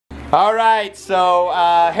All right, so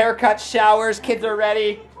haircuts, showers, kids are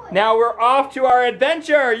ready. Now we're off to our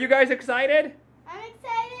adventure. You guys excited? I'm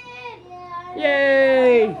excited. Yeah.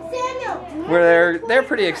 Yay! Samuel. They're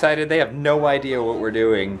pretty excited. They have no idea what we're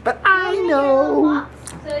doing, but I know.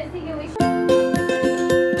 So I think we should.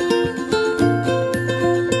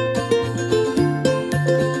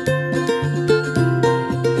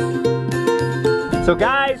 So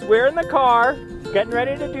guys, we're in the car, getting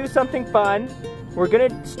ready to do something fun. We're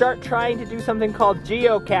gonna start trying to do something called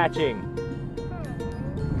geocaching.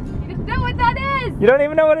 You don't know what that is! You don't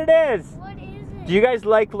even know what it is? What is it? Do you guys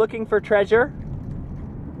like looking for treasure?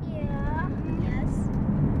 Yeah.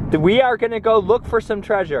 Yes. We are gonna go look for some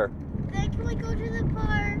treasure. Then can we go to the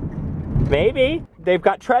park? Maybe. They've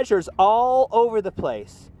got treasures all over the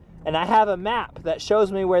place. And I have a map that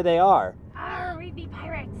shows me where they are. We be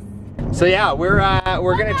pirates. So yeah, we're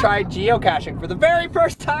gonna try geocaching for the very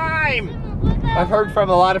first time. I've heard from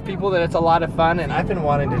a lot of people that it's a lot of fun, and I've been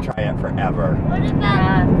wanting to try it forever. What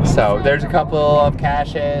about? So there's a couple of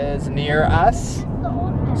caches near us,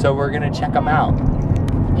 so we're gonna check them out.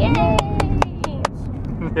 Yay!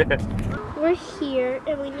 We're here,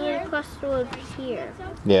 and we need to cross the road here.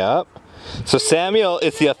 Yep. So Samuel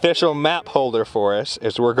is the official map holder for us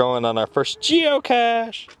as we're going on our first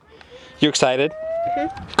geocache. You excited?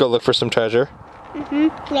 Mm-hmm. Go look for some treasure.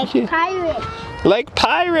 Mm-hmm. Like pirates. Like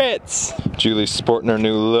pirates! Julie's sporting her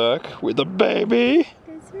new look with the baby.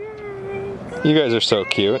 That's right. You guys are so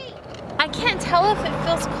cute. I can't tell if it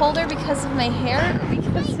feels colder because of my hair or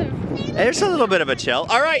because of... There's a little bit of a chill.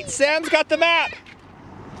 All right, Sam's got the map.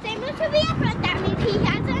 Samuel should be up front. That means he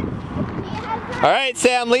has it. All right,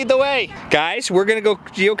 Sam, lead the way. Guys, we're gonna go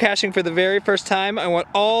geocaching for the very first time. I want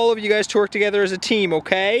all of you guys to work together as a team,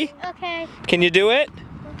 okay? Okay. Can you do it?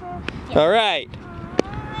 All right.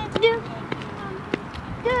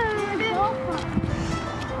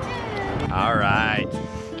 All right.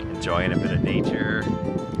 Enjoying a bit of nature.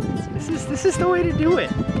 This is the way to do it.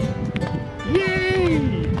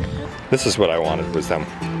 Yay! This is what I wanted, was them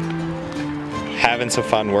having some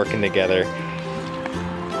fun working together.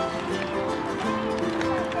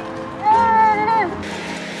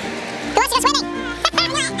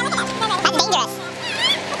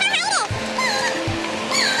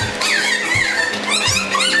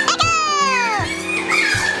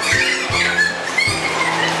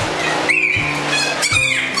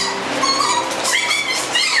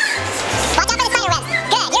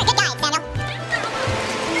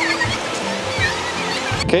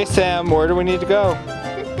 Okay, Sam, where do we need to go?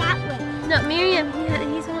 Just that way. No, Miriam,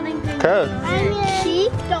 he's holding things. Okay. She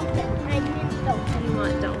don't. I don't. You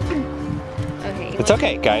want don't. Okay. It's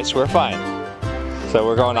okay, guys, we're fine. So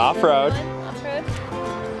we're going off-road. Off-road?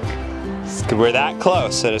 We're that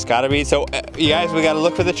close, so it's gotta be, so you guys, we gotta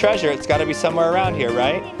look for the treasure. It's gotta be somewhere around here,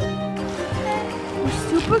 right? We're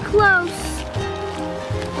super close.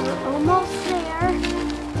 We're almost there.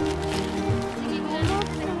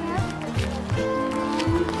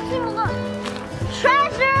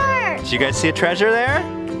 Treasure! Did you guys see a treasure there?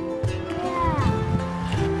 Yeah.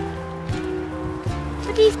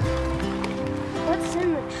 What's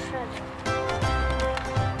in the treasure?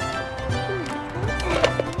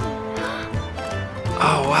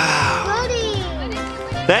 Oh, wow.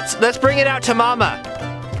 Floating. Let's bring it out to Mama.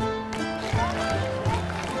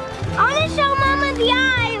 I want to show Mama the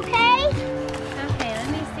eye, okay? Okay, let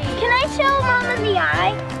me see. Can I show Mama the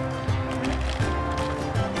eye?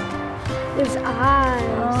 There's eyes.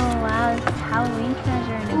 Oh, wow, this is Halloween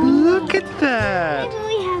treasure. Look at that.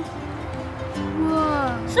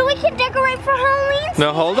 Whoa. So we can decorate for Halloween?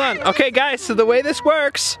 No, hold on. Okay, guys, so the way this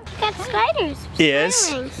works Got spiders. is,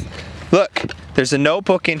 Spider rings. look, there's a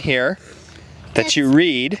notebook in here that you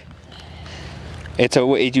read. It's a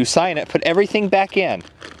way you sign it, put everything back in,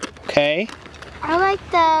 okay? I like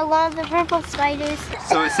the one of the purple spiders.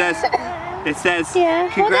 So it says, Yeah.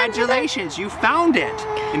 congratulations, you found it,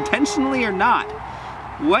 intentionally or not.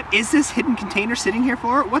 What is this hidden container sitting here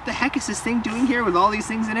for? What the heck is this thing doing here with all these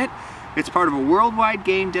things in it? It's part of a worldwide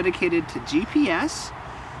game dedicated to GPS.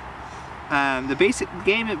 The basic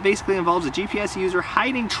game, it basically involves a GPS user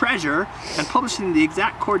hiding treasure and publishing the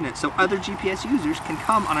exact coordinates so other GPS users can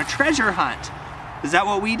come on a treasure hunt. Is that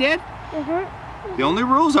what we did? Mm-hmm. The only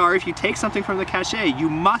rules are if you take something from the cache, you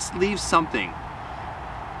must leave something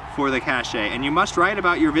for the cache, and you must write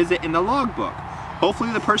about your visit in the logbook.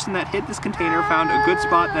 Hopefully the person that hid this container found a good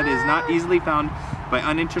spot that is not easily found by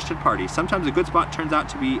uninterested parties. Sometimes a good spot turns out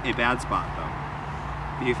to be a bad spot though.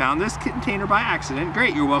 If you found this container by accident,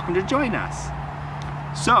 great, you're welcome to join us.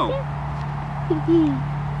 So,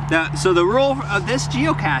 so the rule of this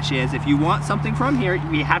geocache is if you want something from here,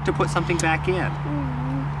 you have to put something back in.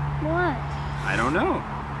 don't know.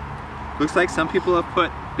 Looks like some people have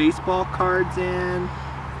put baseball cards in.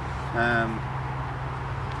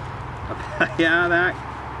 Yeah, that.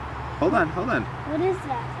 Hold on. What is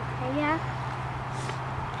that? Okay, yeah.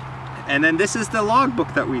 And then this is the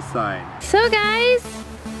logbook that we signed. So guys,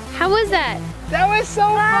 how was that? That was so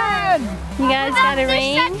fun! You guys got a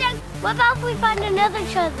ring? What about if we find another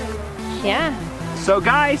treasure? Yeah. So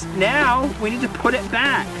guys, now we need to put it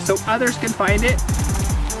back so others can find it.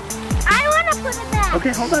 I want to put it back.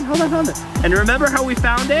 Okay, hold on. And remember how we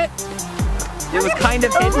found it? It was kind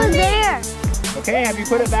of Over hidden. there. Okay, have you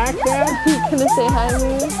put it back, Dad? Can I say hi,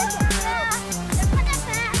 Mary?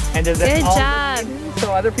 And does it Good all job. look hidden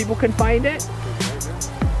so other people can find it?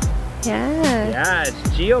 Yeah. Yeah, it's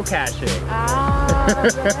geocaching.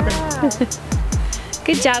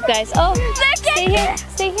 Good job, guys. Oh, stay here.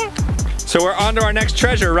 Stay here. So we're on to our next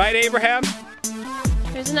treasure, right, Abraham?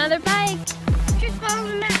 There's another bike. Just follow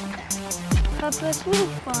the map. Papa, we'll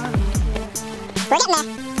follow here.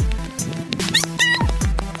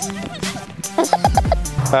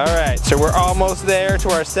 All right, so we're almost there to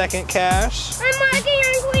our second cache. I'm walking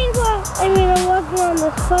on Queenswell. I'm walking on the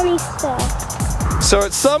funny stuff. So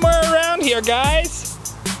it's somewhere around here, guys.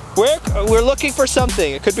 We're looking for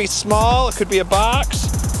something. It could be small, it could be a box,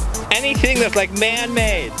 anything that's like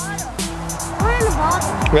man-made. Or in a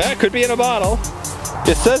bottle. Yeah, it could be in a bottle.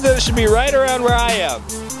 It says that it should be right around where I am.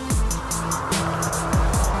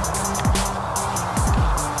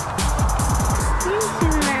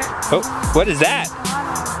 Oh, what is that?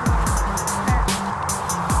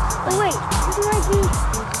 Oh wait, this might be.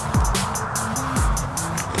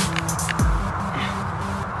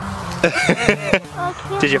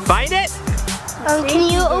 Did you find it? Can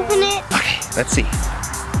you open it? Okay, let's see.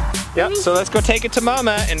 Yep, so let's go take it to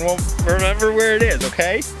Mama and we'll remember where it is,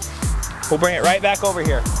 okay? We'll bring it right back over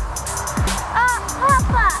here.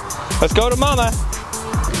 Papa. Let's go to Mama.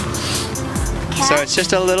 So it's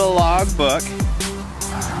just a little log book.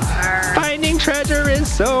 Finding treasure is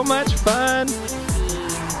so much fun.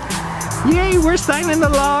 Yay, we're signing the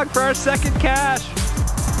log for our second cache.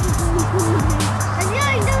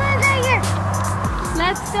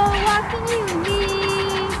 Let's go walking with me.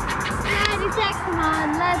 Ready, set, come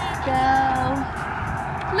on, let's go.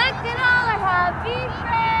 Look at all our happy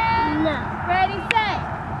friends. No. Ready, set,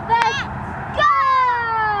 let's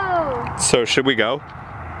go. So should we go?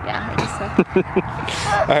 Yeah, I guess so.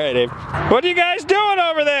 All right, Abe. What are you guys doing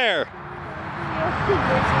over there?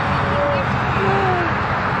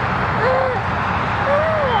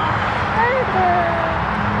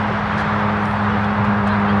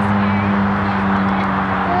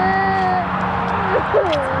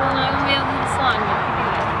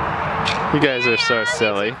 You guys are so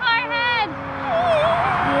silly. Are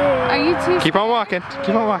you too? Keep on walking.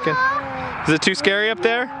 Keep on walking. Is it too scary up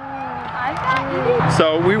there?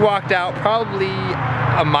 So we walked out probably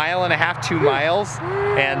 1.5 miles, 2 miles,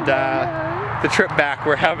 and the trip back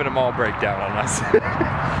we're having them all break down on us.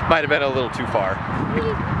 Might have been a little too far.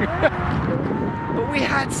 But we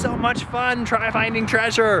had so much fun finding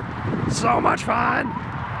treasure. So much fun.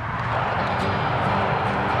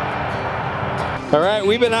 All right,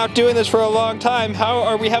 we've been out doing this for a long time. How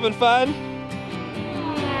are we having fun?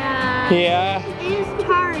 Yeah. Yeah. It is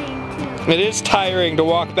tiring too. It is tiring to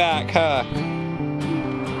walk back, huh?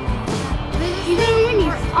 Even when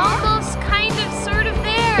you Almost, kind of, sort of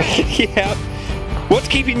there. Yeah. What's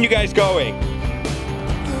keeping you guys going?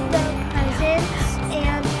 the presents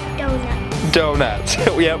and donuts. Donuts.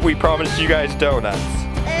 Yep, we promised you guys donuts.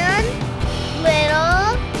 And little.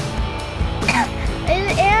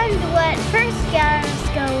 and what first got us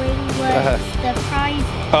going was the prizes.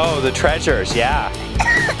 Oh, the treasures, yeah.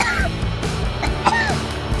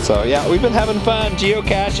 So yeah, we've been having fun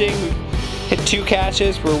geocaching. We've hit 2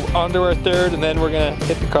 caches, we're on to our 3rd, and then we're gonna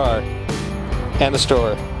hit the car and the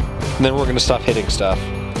store. And then we're gonna stop hitting stuff.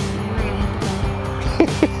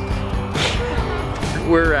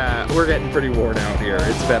 We're getting pretty worn out here.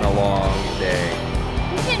 It's been a long day.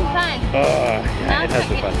 It's been fun. Yeah, it has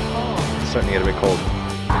been fun. It's starting to get a bit cold.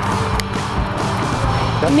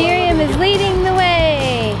 Miriam is leading the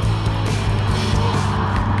way.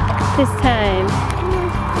 This time.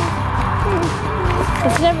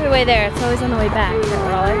 It's never the way there, it's always on the way back.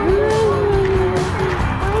 We're all like,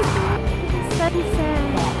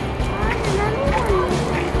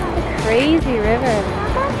 crazy river.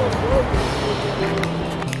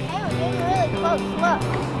 Hey, we're getting really close. Look.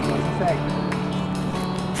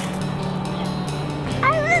 I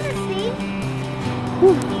want to see.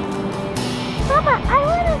 Papa, I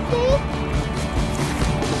want to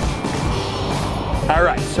see. All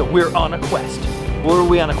right, so we're on a quest. What are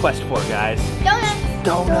we on a quest for, guys? Donuts.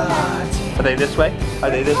 Donuts. Are they this way? Are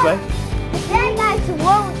they this way? The bad guys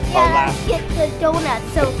won't get the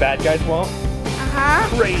donuts. So The bad guys won't?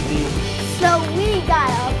 Crazy. So we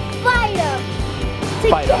gotta fight them to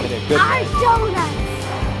Fight get them, good. our donuts.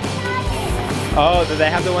 Oh, do they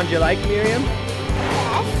have the ones you like, Miriam?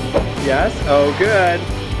 Yes. Yes? Oh, good.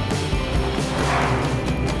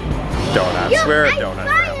 Donuts. Yo, We're a I donut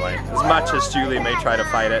fight family. it. As much as Julie may try to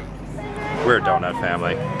fight it, we're a donut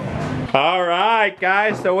family. All right,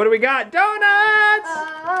 guys. So what do we got? Donuts!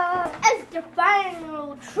 It's the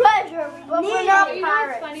final treasure. But we're not You know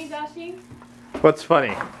what's pirates. funny, Joshy? What's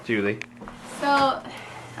funny, Julie? So,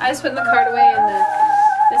 I was putting the cart away and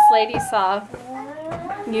this lady saw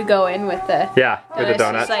you go in with the Yeah, with the She's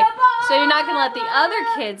donuts. like, so you're not gonna let the other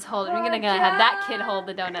kids hold it. You're gonna have that kid hold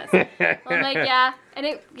the donuts. I'm like, yeah, and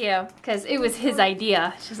it, because it was his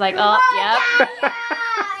idea. She's like, oh, yep.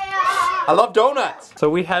 I love donuts. So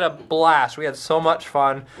we had a blast. We had so much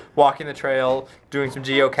fun walking the trail, doing some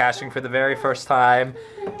geocaching for the very first time.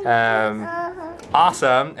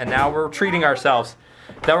 Awesome. And now we're treating ourselves.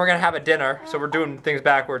 Then we're gonna have a dinner. So we're doing things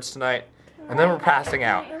backwards tonight. And then we're passing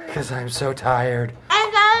out because I'm so tired.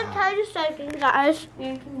 I gotta tell you something, guys.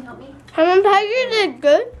 Yeah, can you help me? I'm tired you did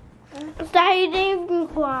good. It's that you didn't even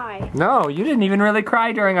cry. No, you didn't even really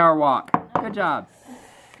cry during our walk. Good job.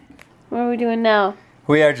 What are we doing now?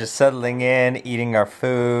 We are just settling in, eating our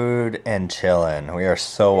food, and chilling. We are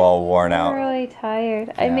so all worn I'm out. really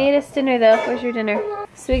tired. I made us dinner though. Where's your dinner?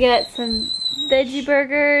 So we got some veggie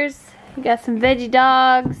burgers. We got some veggie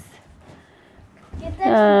dogs.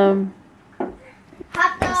 Some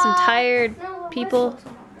tired people.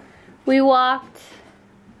 We walked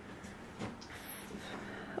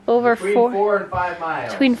over Between 4 and 5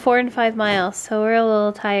 miles. between 4 and 5 miles, so we're a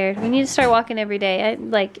little tired. We need to start walking every day.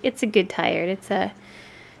 It's a good tired.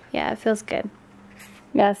 Yeah, it feels good.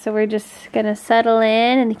 Yeah, so we're just gonna settle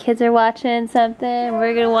in, and the kids are watching something.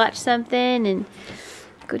 We're gonna watch something and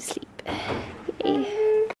go to sleep.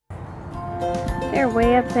 Yay. They're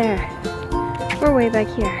way up there. We're way back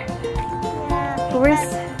here.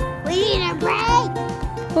 But We need a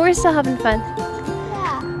break. we're still having fun.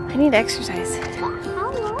 Yeah. I need exercise. How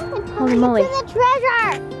long until Holy we moly. get to the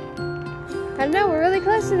treasure? I don't know, we're really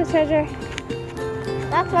close to the treasure.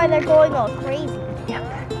 That's why they're going all crazy. Yep.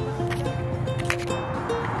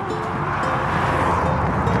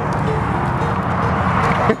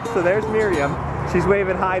 So there's Miriam. She's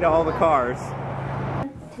waving hi to all the cars.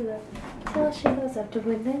 Till she goes up to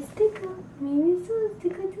when there's tickle. Maybe so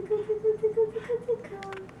tickle, tickle, tickle, tickle, tickle,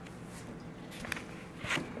 tickle.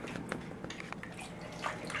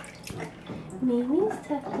 Mimi's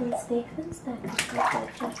tucked in safe and snuggled like a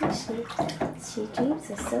fluffy sheet. She dreams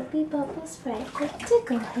of soapy bubbles bright that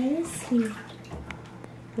tickle her asleep.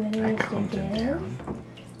 When I forget,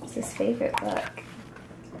 it's his favorite book.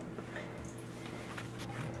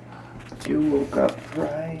 You woke up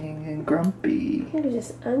crying and grumpy. You're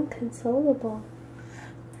just unconsolable.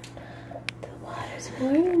 The water's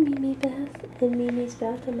warm in Mimi bath. In Mimi's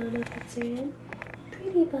bath, the mama puts her in.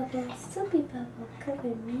 Pretty bubble, soapy bubble,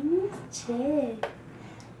 cover Mimi's chin.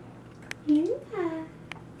 Yeah.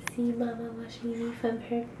 See Mama wash Mimi from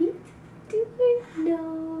her feet to her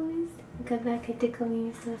nose. And come back and tickle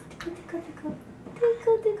Mimi's toes. Tickle, tickle, tickle.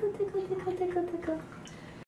 Tickle, tickle, tickle, tickle, tickle, tickle.